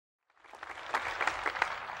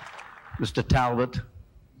Mr. Talbot,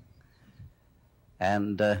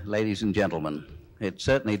 and ladies and gentlemen, it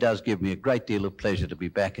certainly does give me a great deal of pleasure to be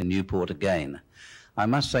back in Newport again. I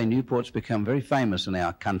must say Newport's become very famous in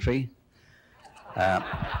our country. As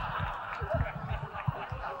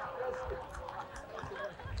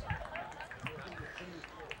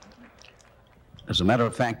a matter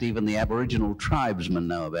of fact, even the Aboriginal tribesmen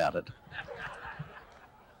know about it.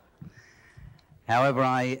 However,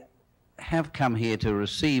 I have come here to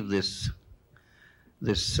receive this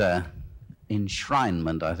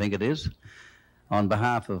enshrinement, I think it is, on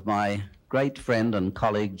behalf of my great friend and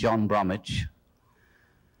colleague, John Bromwich,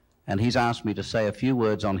 and he's asked me to say a few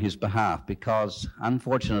words on his behalf because,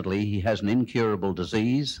 unfortunately, he has an incurable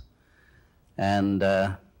disease and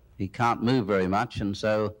he can't move very much, and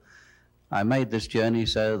so I made this journey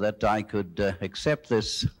so that I could accept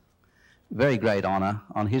this very great honor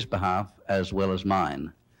on his behalf as well as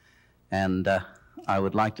mine. And I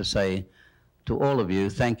would like to say to all of you,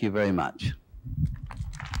 thank you very much.